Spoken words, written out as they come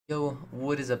Yo,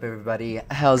 what is up everybody?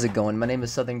 How's it going? My name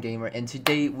is Southern Gamer, and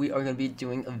today we are going to be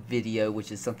doing a video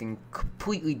which is something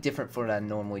completely different from what I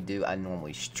normally do. I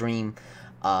normally stream,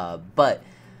 but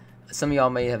some of y'all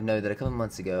may have known that a couple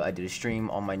months ago I did a stream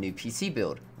on my new PC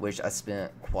build, which I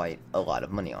spent quite a lot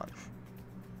of money on.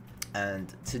 And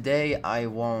today I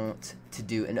want to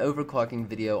do an overclocking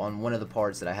video on one of the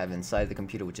parts that I have inside the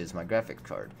computer, which is my graphics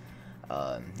card.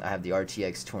 I have the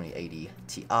RTX 2080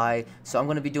 Ti, so I'm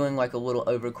going to be doing like a little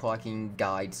overclocking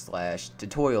guide slash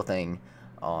tutorial thing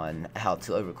on how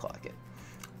to overclock it.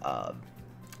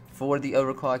 For the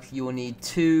overclock, you will need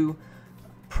two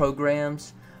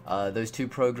programs. Those two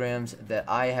programs that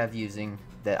I am using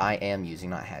is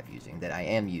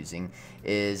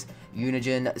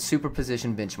Unigen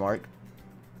Superposition Benchmark.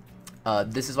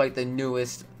 This is like the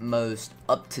newest, most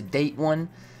up-to-date one.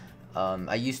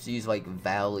 I used to use like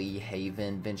VIII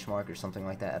benchmark or something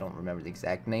like that. I don't remember the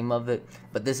exact name of it,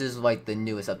 but this is like the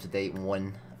newest up-to-date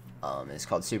one. It's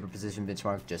called Superposition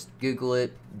Benchmark. Just Google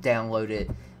it, download it,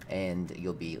 and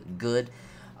you'll be good.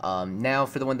 Now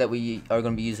for the one that we are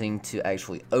going to be using to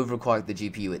actually overclock the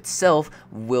GPU itself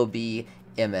will be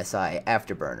MSI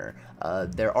Afterburner.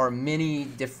 There are many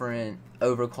different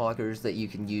overclockers that you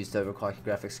can use to overclock your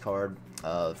graphics card.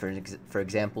 For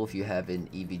example, if you have an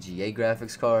EVGA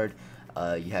graphics card,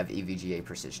 you have EVGA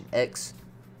Precision X.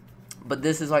 But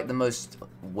this is like the most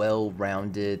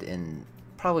well-rounded and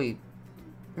probably,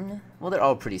 well, they're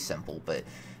all pretty simple, but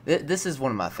this is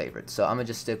one of my favorites. So I'm going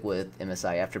to just stick with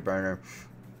MSI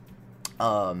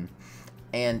Afterburner.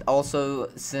 And also,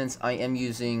 since I am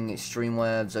using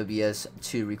Streamlabs OBS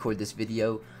to record this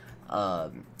video,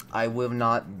 I will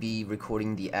not be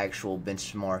recording the actual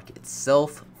benchmark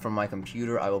itself from my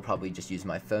computer. I will probably just use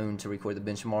my phone to record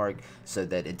the benchmark so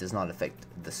that it does not affect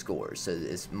the score. So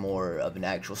it's more of an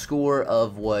actual score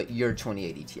of what your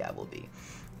 2080 Ti will be.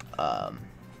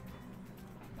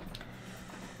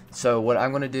 So what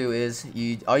I'm going to do is,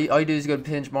 all you do is go to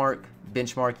benchmark, you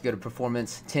go to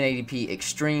performance, 1080p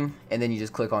extreme, and then you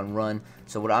just click on run.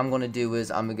 So what I'm going to do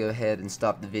is I'm going to go ahead and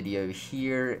stop the video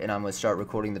here, and I'm going to start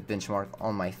recording the benchmark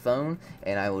on my phone,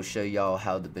 and I will show y'all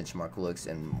how the benchmark looks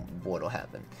and what will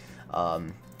happen.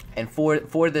 And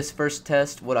for this first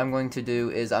test, what I'm going to do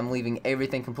is I'm leaving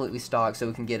everything completely stock so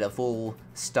we can get a full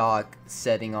stock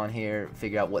setting on here,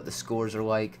 figure out what the scores are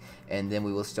like, and then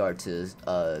we will start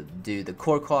to do the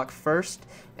core clock first,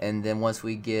 and then once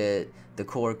we get the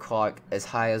core clock as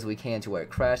high as we can to where it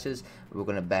crashes, we're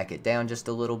going to back it down just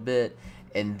a little bit,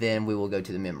 and then we will go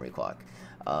to the memory clock.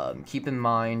 Keep in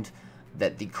mind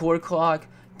that the core clock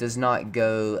does not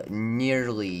go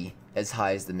nearly as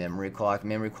high as the memory clock.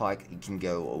 Memory clock can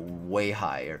go way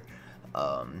higher.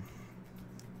 Yeah,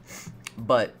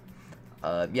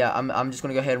 I'm just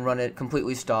gonna go ahead and run it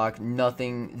completely stock.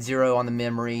 Nothing, 0 on the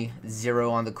memory,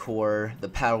 0 on the core. The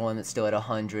power limit's still at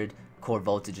 100. Core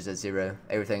voltage is at 0.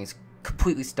 Everything is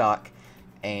completely stock,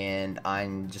 and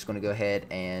I'm just gonna go ahead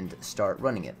and start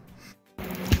running it.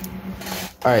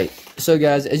 Alright, so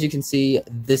guys, as you can see,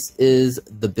 this is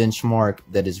the benchmark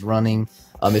that is running.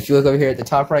 If you look over here at the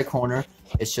top right corner,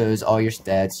 it shows all your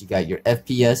stats. You got your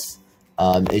FPS,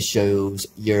 it shows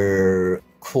your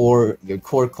core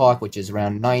clock, which is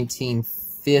around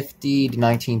 1950 to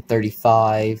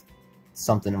 1935,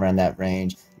 something around that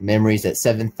range. Memory's at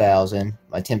 7,000,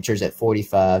 my temperature's at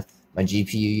 45, my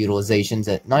GPU utilization's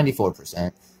at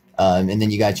 94%, and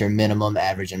then you got your minimum,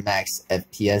 average, and max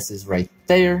FPS is right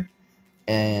there.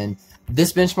 And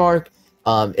this benchmark,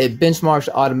 it benchmarks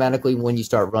automatically when you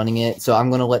start running it, so I'm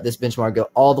going to let this benchmark go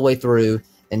all the way through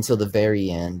until the very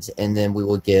end, and then we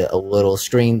will get a little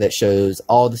screen that shows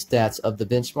all the stats of the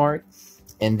benchmark.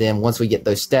 And then once we get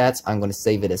those stats, I'm going to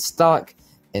save it as stock,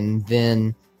 and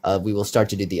then we will start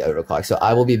to do the overclock. So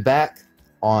I will be back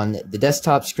on the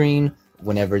desktop screen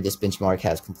whenever this benchmark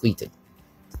has completed.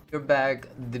 You're back.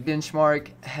 The benchmark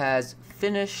has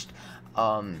finished.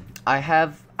 I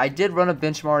did run a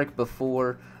benchmark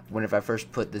before whenever I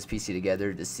first put this PC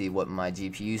together to see what my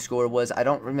GPU score was. I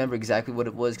don't remember exactly what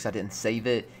it was because I didn't save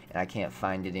it, and I can't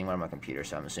find it anywhere on my computer,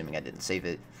 so I'm assuming I didn't save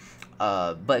it.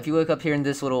 But if you look up here in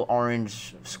this little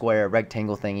orange square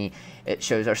rectangle thingy, it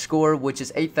shows our score, which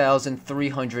is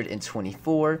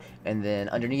 8,324, and then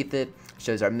underneath it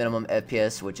shows our minimum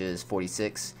FPS, which is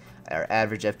 46, our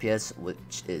average FPS,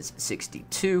 which is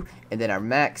 62, and then our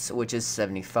max, which is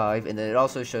 75, and then it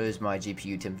also shows my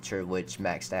GPU temperature, which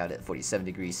maxed out at 47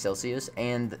 degrees Celsius,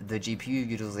 and the GPU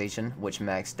utilization, which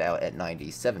maxed out at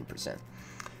 97%.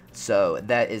 So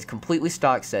that is completely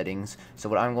stock settings. So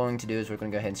what I'm going to do is we're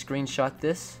going to go ahead and screenshot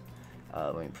this.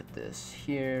 Let me put this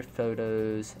here,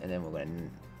 photos, and then we're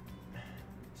going to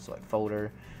select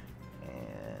folder,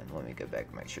 and let me go back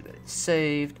and make sure that it's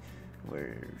saved.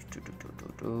 Where's do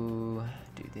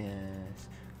this.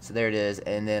 So there it is,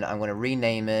 and then I'm going to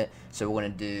rename it. So we're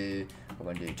going to do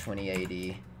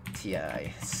 2080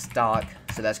 Ti stock.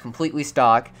 So that's completely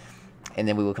stock, and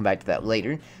then we will come back to that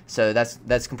later. So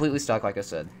that's completely stock, like I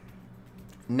said.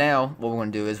 Now what we're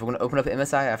going to do is we're going to open up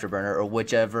MSI Afterburner, or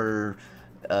whichever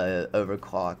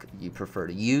overclock you prefer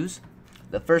to use.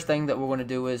 The first thing that we're going to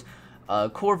do is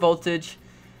core voltage.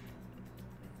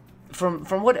 From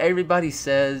what everybody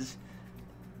says,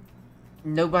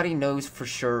 nobody knows for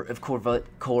sure if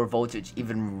core voltage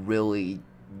even really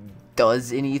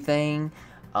does anything.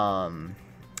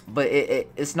 But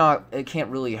it's not, it can't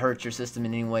really hurt your system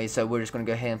in any way, so we're just going to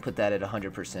go ahead and put that at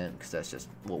 100% because that's just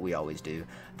what we always do.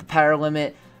 The power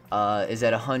limit is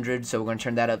at 100, so we're going to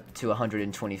turn that up to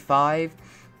 125.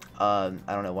 I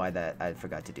don't know why I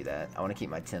forgot to do that. I want to keep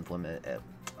my temp limit at,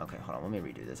 okay, hold on, let me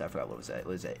redo this. I forgot what was that.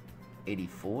 Was it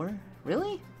 84?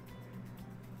 Really?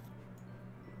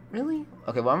 Really?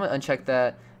 Okay, well, I'm going to uncheck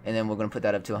that, and then we're going to put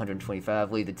that up to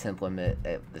 125, leave the temp limit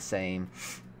at the same.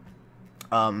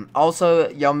 Also,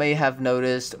 y'all may have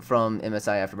noticed from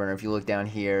MSI Afterburner, if you look down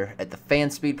here at the fan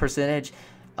speed percentage,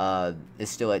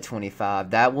 it's still at 25.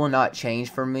 That will not change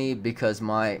for me because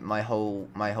my whole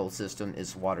system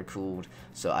is water cooled,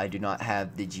 so I do not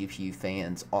have the GPU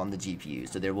fans on the GPU,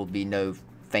 so there will be no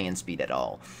fan speed at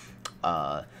all.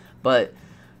 But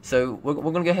so we're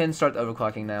gonna go ahead and start the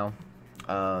overclocking now.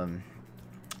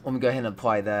 Let me go ahead and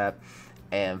apply that,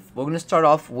 and we're gonna start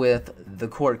off with the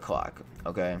core clock.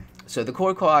 Okay. So the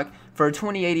core clock for a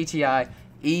 2080 Ti,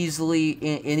 easily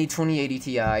in any 2080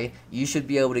 Ti, you should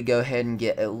be able to go ahead and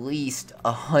get at least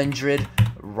 100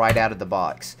 right out of the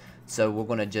box. So we're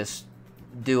going to just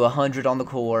do 100 on the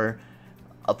core,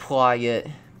 apply it,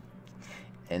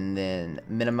 and then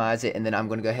minimize it, and then I'm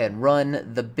going to go ahead and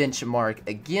run the benchmark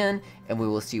again, and we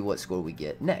will see what score we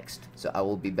get next. So I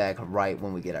will be back right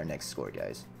when we get our next score,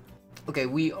 guys. Okay,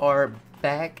 we are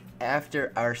back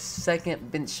after our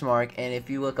second benchmark, and if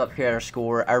you look up here at our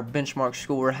score, our benchmark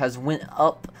score has went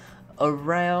up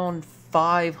around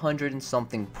 500 and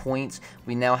something points.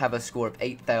 We now have a score of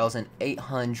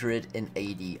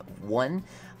 8,881.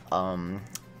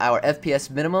 Our FPS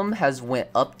minimum has went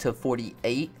up to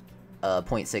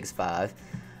 48.65.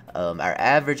 Our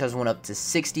average has went up to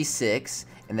 66,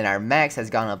 and then our max has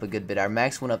gone up a good bit. Our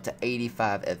max went up to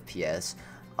 85 FPS.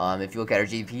 If you look at our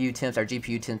GPU temps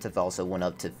have also went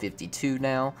up to 52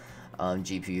 now.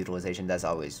 GPU utilization, that's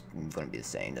always going to be the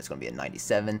same. That's going to be at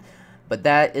 97. But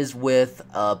that is with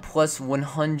plus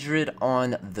 100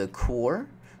 on the core.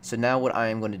 So now what I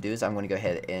am going to do is I'm going to go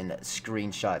ahead and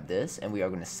screenshot this, and we are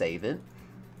going to save it.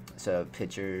 So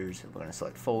pictures, we're going to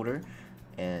select folder,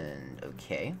 and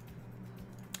okay.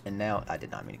 And now, I did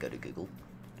not mean to go to Google.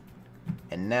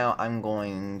 And now I'm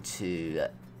going to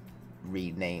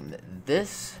rename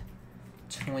this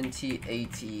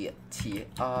 2080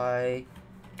 Ti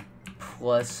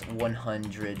plus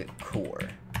 100 core.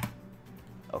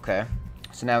 Okay,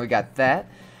 so now we got that,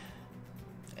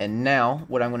 and now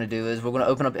what I'm going to do is we're going to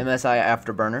open up MSI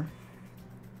Afterburner,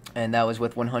 and that was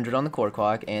with 100 on the core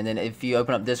clock. And then if you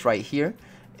open up this right here,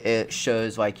 it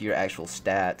shows like your actual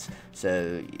stats.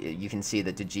 So you can see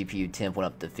that the GPU temp went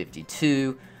up to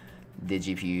 52, the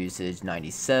GPU usage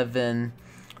 97.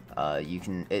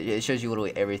 It shows you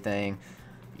literally everything.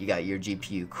 You got your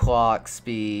GPU clock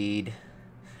speed,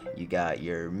 you got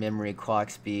your memory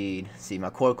clock speed. See, my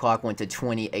core clock went to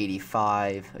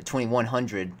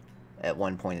 2100 at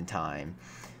one point in time.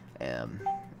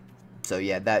 So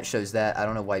yeah, that shows that. I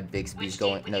don't know why Bixby's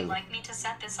going. Would you like me to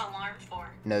set this alarm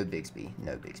for? No, Bixby.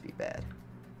 No, Bixby. Bad.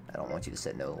 I don't want you to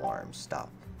set no alarms.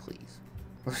 Stop, please.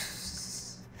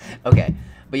 Okay.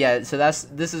 But yeah, so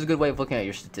this is a good way of looking at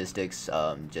your statistics,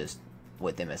 just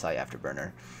with MSI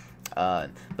Afterburner.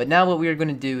 But now what we are going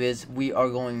to do is we are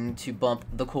going to bump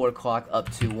the core clock up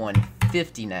to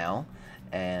 150 now,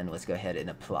 and let's go ahead and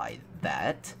apply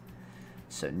that.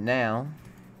 So now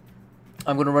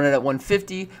I'm going to run it at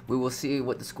 150. We will see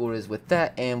what the score is with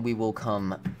that, and we will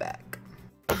come back.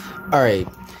 Alright,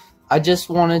 I just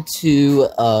wanted to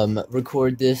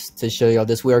record this to show y'all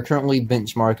this. We are currently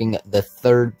benchmarking the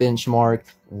third benchmark,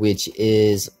 which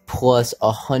is plus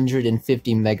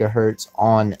 150 megahertz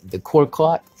on the core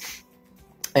clock.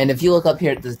 And if you look up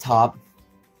here at the top,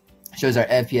 it shows our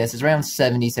FPS is around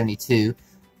 70, 72.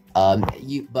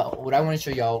 But what I want to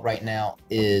show y'all right now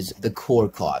is the core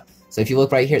clock. So if you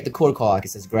look right here at the core clock, it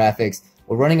says graphics.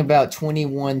 We're running about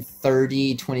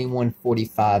 2130,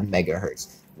 2145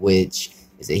 megahertz, which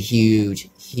is a huge,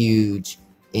 huge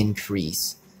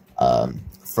increase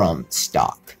from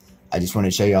stock. I just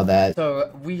wanted to show y'all that.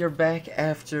 So we are back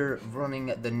after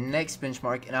running the next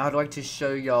benchmark, and I'd like to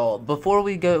show y'all, before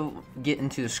we get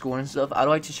into the score and stuff, I'd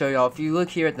like to show y'all, if you look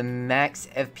here at the max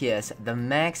FPS, the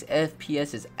max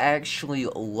FPS is actually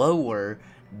lower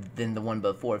than the one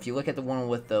before. If you look at the one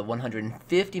with the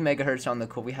 150 megahertz on the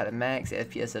core, we had a max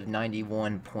FPS of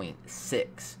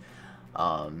 91.6.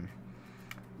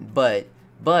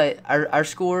 But our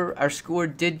score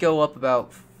did go up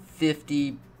about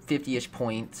 50-ish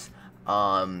points.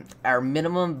 Our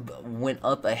minimum went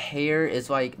up a hair. It's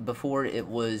like before it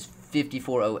was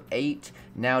 5408,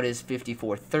 now it is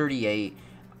 5438.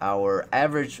 Our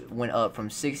average went up from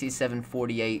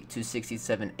 6748 to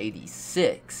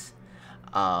 6786.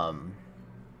 But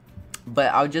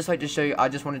I would just like to show you, I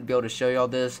just wanted to be able to show y'all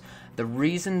this. The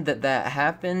reason that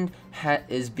happened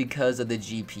is because of the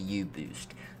GPU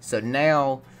boost. So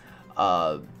now,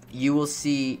 you will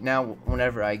see, now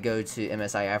whenever I go to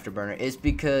MSI Afterburner, it's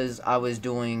because I was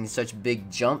doing such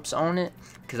big jumps on it,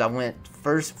 because I went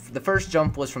the first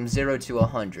jump was from 0 to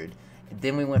 100,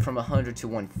 then we went from 100 to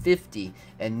 150,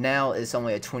 and now it's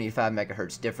only a 25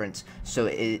 megahertz difference, so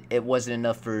it wasn't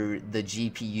enough for the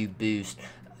GPU boost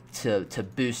to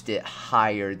boost it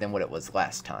higher than what it was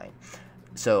last time.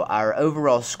 So our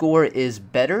overall score is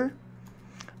better,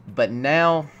 but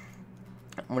now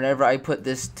whenever I put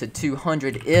this to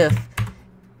 200,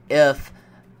 if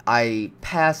I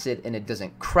pass it and it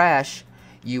doesn't crash,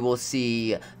 you will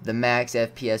see the max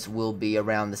FPS will be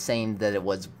around the same that it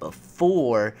was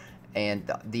before, and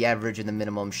the average and the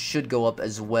minimum should go up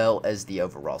as well as the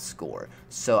overall score.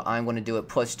 So I'm going to do it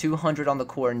plus 200 on the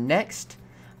core next.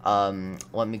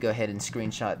 Let me go ahead and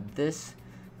screenshot this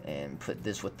and put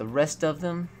this with the rest of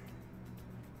them.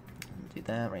 Do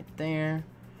that right there.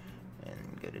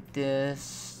 And go to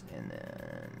this, and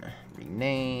then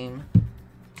rename.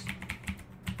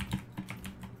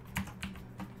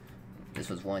 This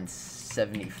was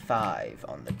 175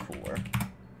 on the core.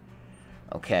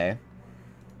 Okay.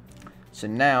 So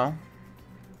now,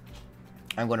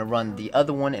 I'm going to run the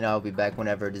other one, and I'll be back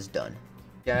whenever it is done.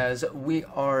 Guys, we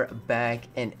are back,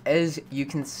 and as you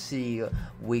can see,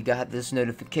 we got this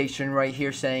notification right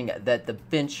here saying that the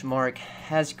benchmark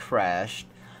has crashed.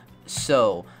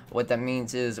 So what that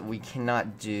means is we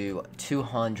cannot do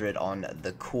 200 on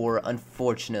the core,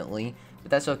 unfortunately, but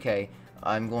that's okay.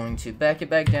 I'm going to back it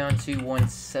back down to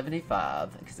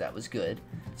 175 because that was good.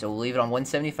 So we'll leave it on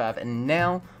 175, and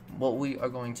now what we are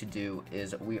going to do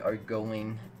is we are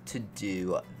going to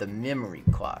do the memory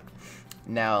clock.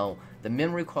 Now, the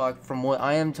memory clock, from what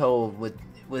I am told, with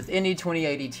any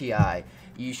 2080 Ti,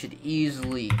 you should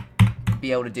easily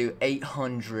be able to do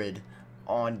 800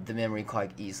 on the memory clock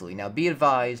easily. Now, be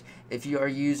advised, if you are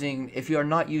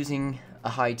not using a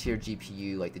high tier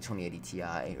GPU like the 2080 Ti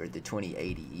or the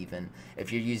 2080 even,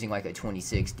 if you're using like a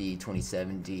 2060,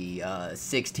 2070,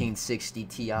 1660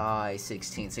 Ti,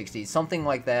 1660, something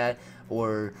like that,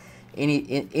 or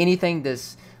anything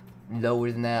that's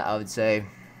lower than that, I would say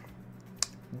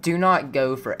do not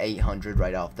go for 800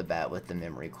 right off the bat with the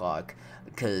memory clock,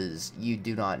 because you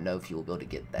do not know if you'll be able to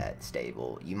get that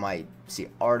stable. You might see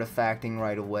artifacting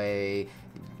right away,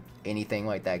 anything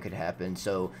like that could happen.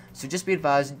 So just be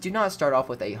advised, do not start off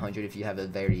with 800 if you have a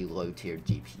very low tier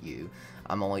GPU.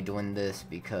 I'm only doing this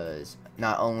because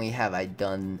not only have I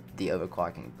done the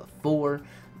overclocking before,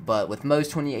 but with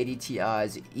most 2080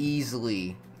 Ti's,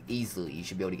 easily you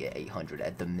should be able to get 800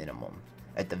 at the minimum,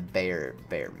 at the bare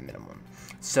minimum.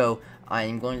 So I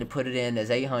am going to put it in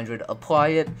as 800, apply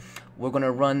it. We're going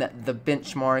to run the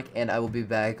benchmark, and I will be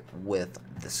back with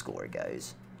the score,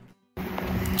 guys.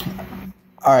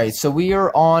 Alright, so we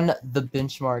are on the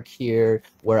benchmark here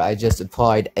where I just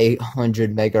applied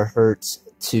 800 megahertz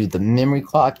to the memory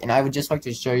clock, and I would just like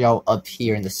to show y'all up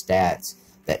here in the stats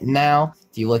that now,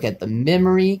 if you look at the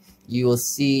memory, you will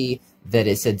see that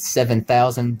it said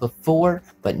 7,000 before,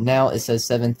 but now it says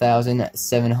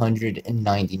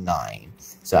 7,799.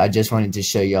 So I just wanted to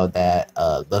show y'all that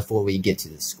before we get to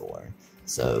the score.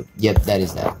 So, yep, that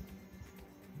is that.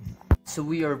 So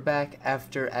we are back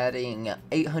after adding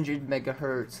 800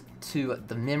 megahertz to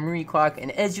the memory clock,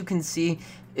 and as you can see,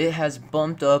 it has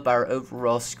bumped up our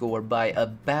overall score by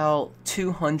about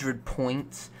 200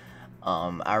 points.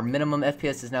 Our minimum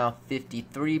FPS is now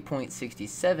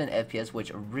 53.67 FPS,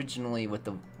 which originally with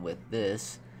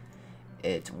this,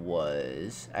 it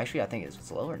was, actually I think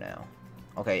it's lower now.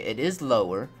 Okay, it is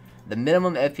lower. The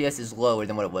minimum FPS is lower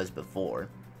than what it was before,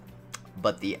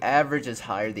 but the average is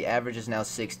higher. The average is now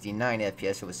 69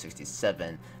 FPS. It was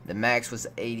 67. The max was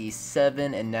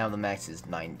 87, and now the max is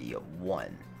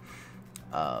 91.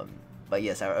 But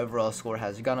yes, our overall score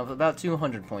has gone up about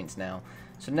 200 points now.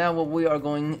 So now what we are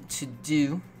going to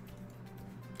do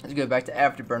let's go back to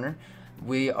Afterburner.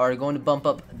 We are going to bump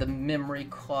up the memory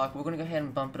clock. We're going to go ahead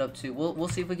and bump it up to, we'll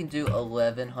see if we can do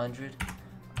 1100.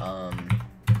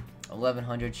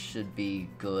 1100 should be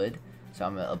good. So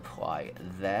I'm going to apply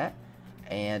that.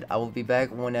 And I will be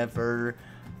back whenever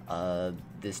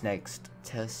this next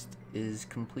test is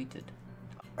completed.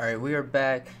 Alright, we are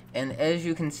back, and as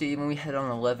you can see, when we hit on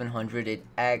 1100, it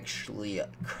actually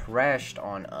crashed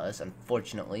on us,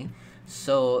 unfortunately.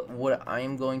 So what I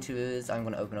am going to do is I'm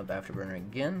going to open up Afterburner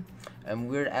again, and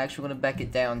we're actually going to back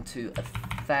it down to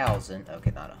 1000.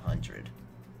 Okay, not 100.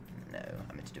 No,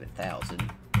 I meant to do 1000.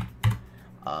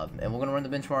 And we're going to run the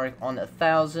benchmark on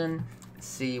 1000,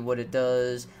 see what it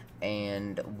does,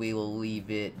 and we will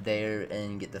leave it there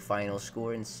and get the final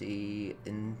score and see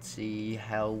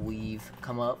how we've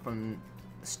come up from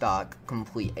stock,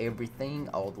 complete everything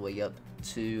all the way up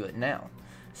to now.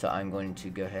 So I'm going to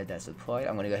go ahead, that's applied.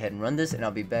 I'm going to go ahead and run this, and I'll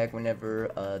be back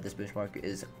whenever this benchmark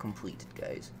is completed,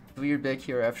 guys. We are back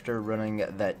here after running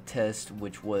that test,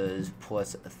 which was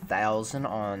plus 1000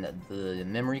 on the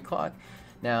memory clock.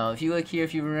 Now, if you look here,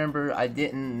 if you remember, I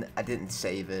didn't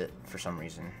save it for some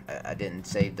reason. I didn't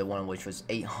save the one which was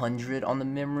 800 on the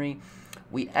memory.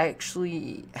 We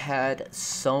actually had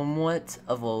somewhat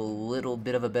of a little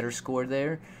bit of a better score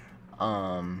there.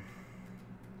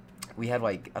 We had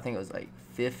like, I think it was like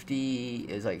 50.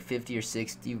 It was like 50 or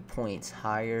 60 points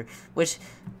higher, which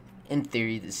in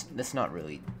theory that's not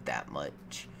really that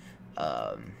much.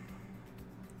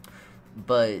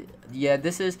 But yeah,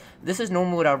 this is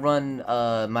normally what I run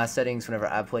my settings whenever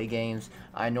I play games.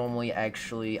 I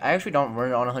actually don't run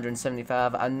it on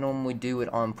 175. I normally do it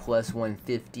on plus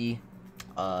 150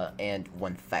 and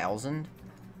 1000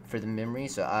 for the memory.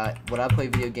 So what I play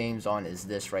video games on is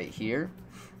this right here.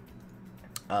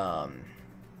 But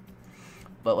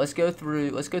let's go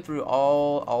through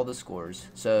all the scores.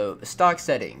 So stock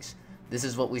settings. This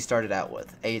is what we started out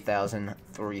with,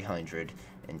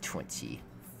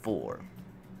 8,324.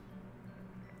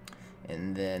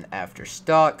 And then after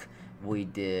stock we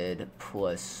did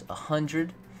plus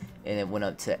 100, and it went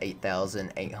up to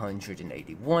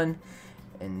 8,881,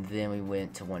 and then we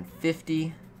went to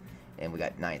 150 and we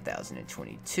got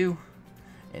 9,022,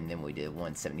 and then we did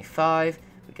 175,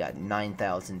 we got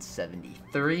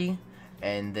 9,073,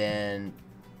 and then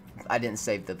I didn't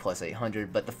save the plus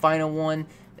 800, but the final one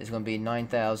is going to be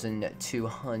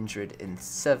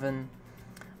 9,207.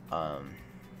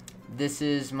 This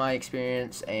is my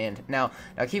experience, and now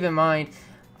keep in mind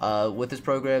with this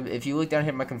program, if you look down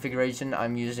here at my configuration,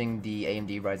 I'm using the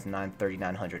AMD Ryzen 9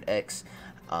 3900X,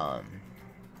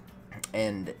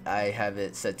 and I have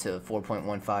it set to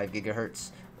 4.15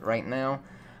 gigahertz right now.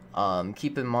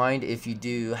 Keep in mind, if you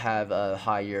do have a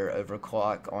higher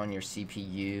overclock on your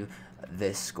CPU,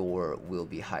 this score will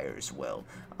be higher as well.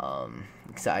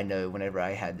 Because I know whenever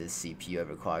I had this CPU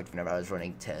overclocked, whenever I was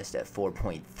running tests at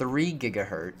 4.3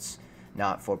 gigahertz,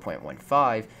 not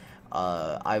 4.15,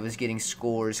 I was getting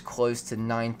scores close to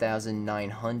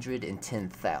 9,900 and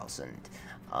 10,000.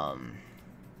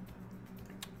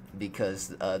 Because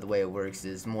the way it works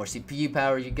is the more CPU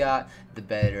power you got, the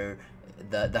better,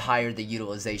 the higher the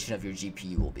utilization of your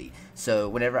GPU will be. So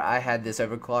whenever I had this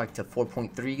overclocked to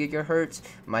 4.3 gigahertz,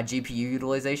 my GPU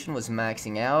utilization was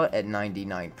maxing out at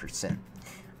 99%.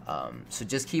 So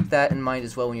just keep that in mind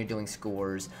as well when you're doing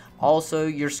scores. Also,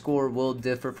 your score will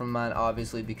differ from mine,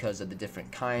 obviously, because of the different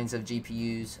kinds of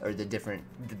GPUs, or the different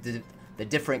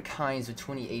kinds of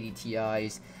 2080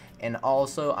 Ti's. And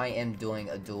also, I am doing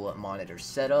a dual monitor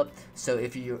setup. So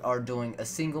if you are doing a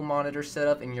single monitor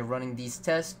setup and you're running these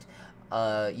tests,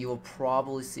 you will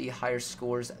probably see higher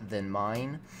scores than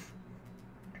mine,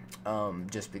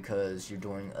 just because you're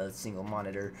doing a single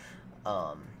monitor.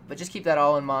 But just keep that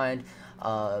all in mind.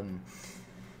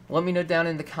 Let me know down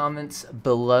in the comments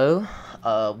below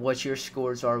what your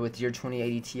scores are with your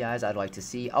 2080 Ti's. I'd like to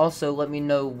see. Also, let me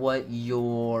know what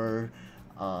your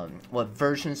what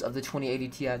versions of the 2080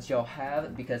 Ti's y'all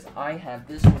have, because I have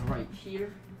this one right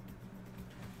here.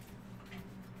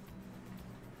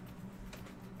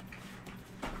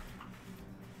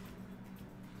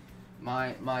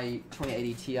 My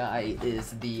 2080 Ti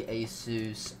is the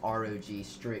Asus ROG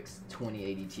Strix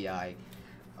 2080 Ti,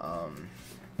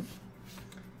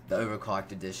 the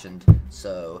overclocked edition.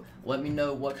 So let me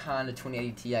know what kind of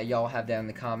 2080 Ti y'all have down in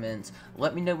the comments.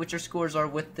 Let me know what your scores are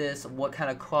with this, what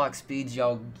kind of clock speeds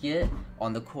y'all get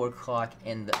on the core clock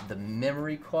and the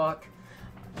memory clock.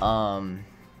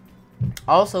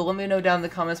 Also, let me know down in the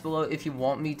comments below if you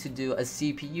want me to do a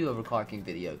CPU overclocking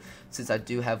video, since I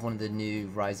do have one of the new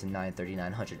Ryzen 9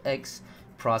 3900X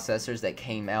processors that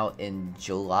came out in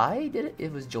July.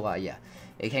 It was July, yeah.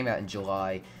 It came out in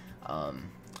July.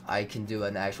 I can do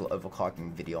an actual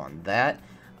overclocking video on that.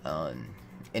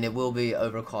 And it will be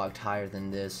overclocked higher than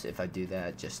this if I do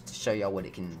that, just to show y'all what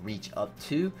it can reach up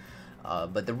to.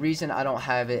 But the reason I don't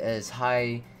have it as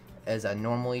high as I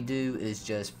normally do is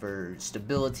just for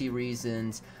stability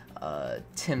reasons,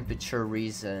 temperature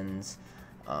reasons.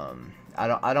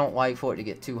 I don't like for it to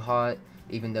get too hot,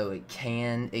 even though it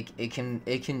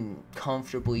can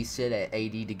comfortably sit at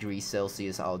 80 degrees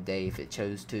Celsius all day if it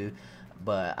chose to,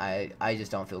 but I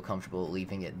just don't feel comfortable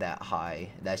leaving it that high.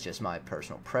 That's just my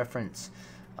personal preference.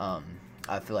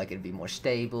 I feel like it'd be more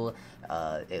stable.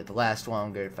 It'd last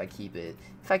longer if I keep it.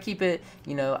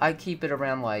 You know, I keep it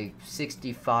around like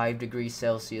 65 degrees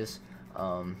Celsius.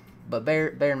 But bear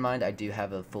in mind, I do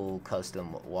have a full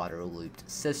custom water looped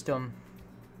system.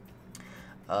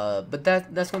 But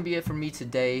that's gonna be it for me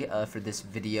today for this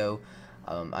video.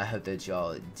 I hope that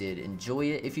y'all did enjoy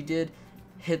it. If you did,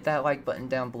 hit that like button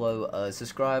down below.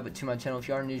 Subscribe to my channel if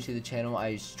you are new to the channel.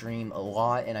 I stream a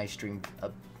lot, and I stream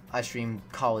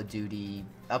Call of Duty.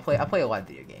 I play a lot of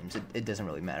video games. It doesn't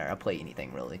really matter. I play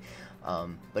anything really.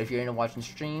 But if you're into watching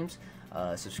streams,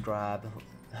 subscribe.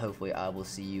 Hopefully I will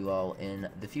see you all in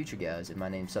the future, guys. And my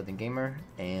name's Southern Gamer,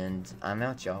 and I'm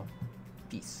out, y'all.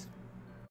 Peace.